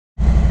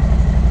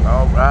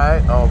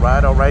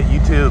All right,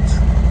 YouTubes.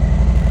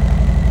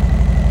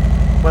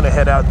 I'm gonna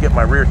head out and get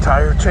my rear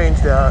tire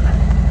changed out.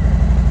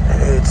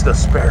 It's the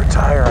spare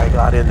tire I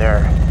got in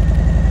there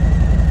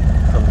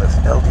from this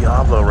El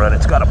Diablo run.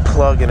 It's got a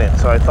plug in it,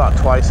 so I thought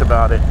twice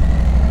about it.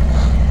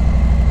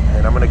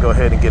 And I'm gonna go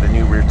ahead and get a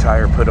new rear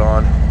tire put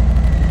on.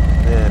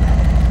 And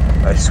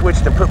I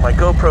switched and put my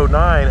GoPro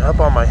 9 up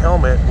on my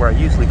helmet where I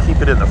usually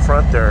keep it in the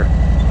front there.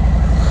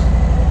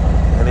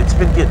 And it's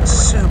been getting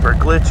super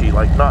glitchy,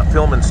 like not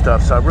filming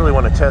stuff, so I really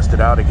want to test it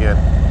out again.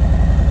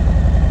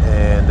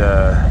 And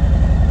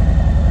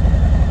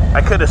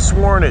I could have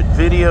sworn it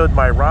videoed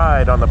my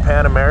ride on the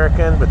Pan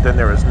American, but then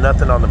there was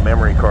nothing on the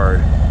memory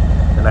card.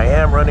 And I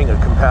am running a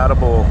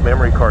compatible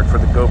memory card for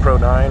the GoPro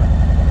 9.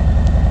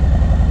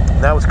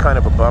 And that was kind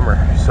of a bummer,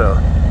 so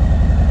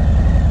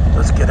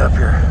let's get up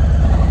here.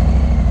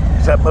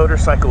 Because that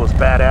motorcycle was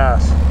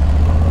badass.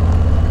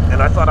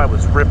 And I thought I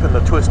was ripping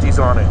the twisties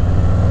on it.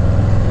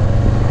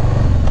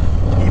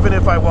 Even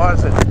if I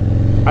wasn't,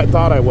 I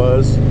thought I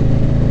was.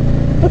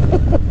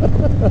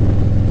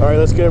 All right,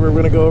 let's get over. We're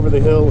gonna go over the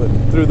hill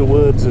and through the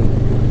woods and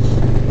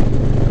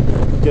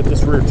get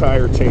this rear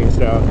tire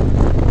changed out.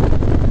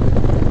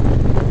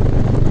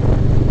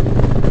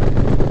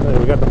 And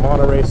we got the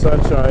Monterey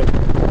sunshine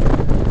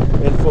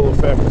in full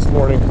effect this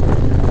morning.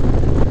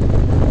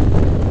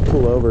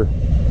 Pull over.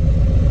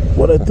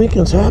 What I think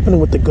is happening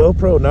with the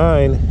GoPro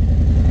 9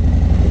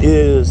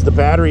 is the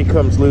battery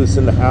comes loose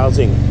in the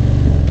housing.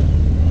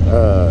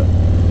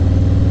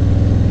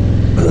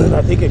 And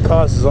I think it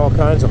causes all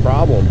kinds of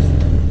problems.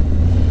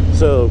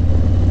 So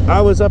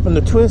I was up in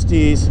the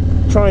twisties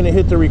trying to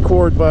hit the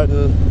record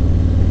button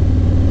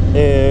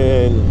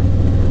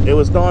and it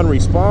was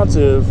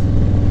non-responsive,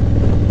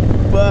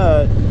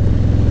 but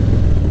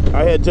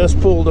I had just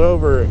pulled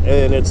over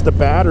and it's the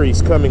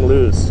batteries coming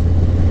loose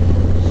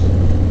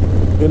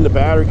in the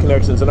battery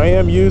connections. And I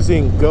am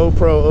using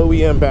GoPro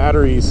OEM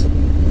batteries,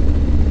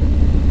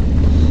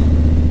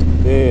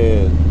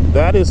 and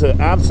that is an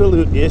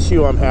absolute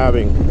issue I'm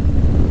having.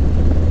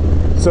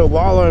 So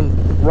while I'm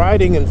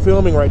riding and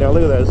filming right now,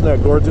 look at that, isn't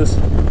that gorgeous?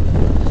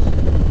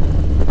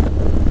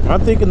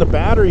 I'm thinking the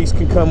batteries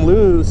can come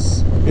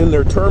loose in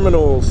their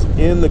terminals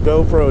in the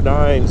GoPro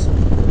 9s.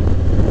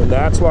 And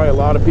that's why a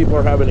lot of people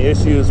are having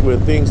issues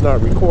with things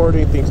not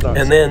recording, things not...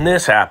 And then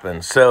this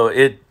happens. So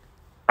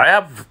I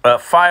have a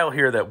file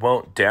here that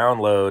won't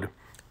download.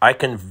 I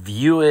can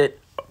view it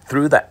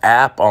through the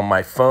app on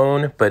my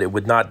phone, but it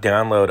would not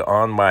download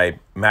on my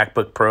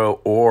MacBook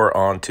Pro or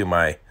onto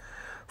my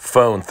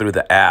phone through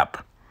the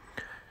app.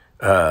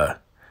 But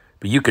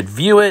you could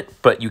view it,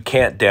 but you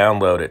can't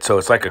download it. So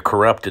it's like a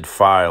corrupted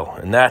file,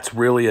 and that's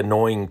really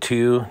annoying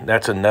too.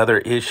 That's another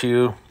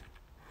issue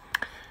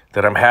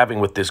that I'm having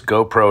with this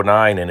GoPro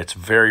 9, and it's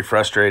very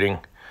frustrating.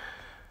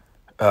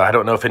 I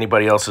don't know if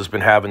anybody else has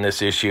been having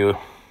this issue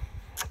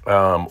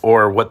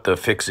or what the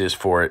fix is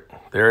for it.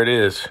 There it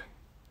is.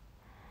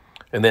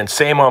 And then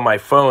same on my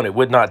phone, it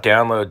would not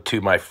download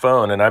to my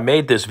phone. And I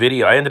made this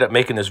video, I ended up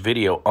making this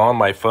video on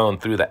my phone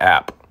through the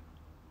app.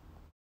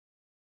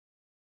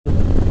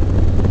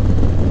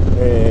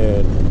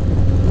 And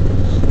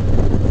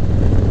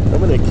I'm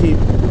gonna keep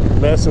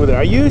messing with it.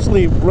 I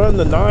usually run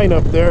the 9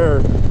 up there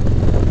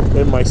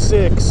and my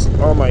 6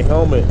 on my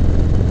helmet.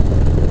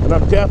 And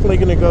I'm definitely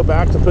gonna go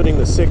back to putting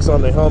the 6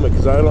 on the helmet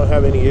because I don't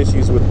have any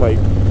issues with my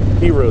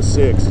Hero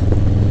 6.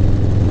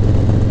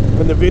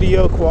 And the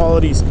video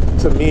quality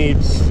to me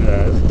is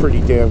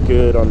pretty damn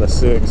good on the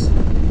 6.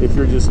 If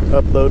you're just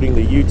uploading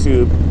to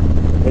YouTube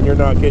and you're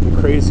not getting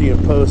crazy in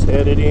post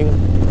editing,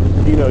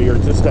 you know, you're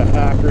just a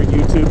hacker at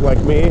YouTube like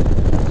me.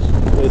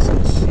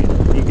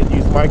 You can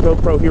use my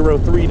GoPro Hero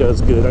 3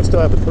 does good. I still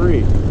have a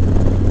 3.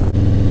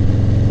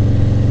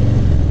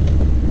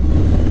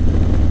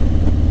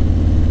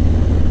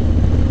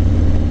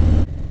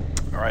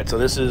 All right, so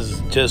this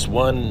is just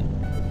one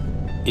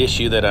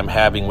issue that I'm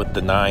having with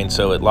the 9.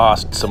 So it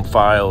lost some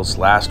files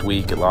last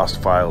week, it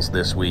lost files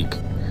this week.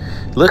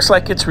 It looks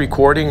like it's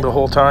recording the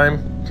whole time,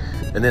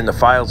 and then the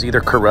file's either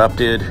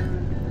corrupted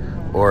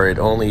or it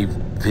only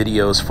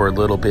videos for a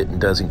little bit and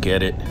doesn't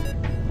get it.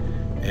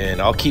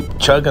 And I'll keep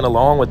chugging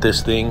along with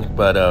this thing,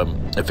 but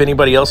if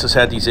anybody else has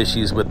had these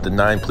issues with the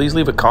 9, please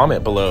leave a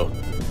comment below.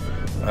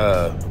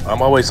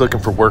 I'm always looking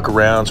for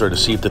workarounds or to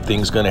see if the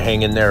thing's gonna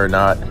hang in there or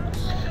not.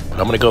 But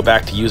I'm gonna go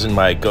back to using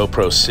my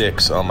GoPro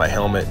 6 on my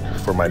helmet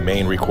for my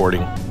main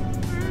recording.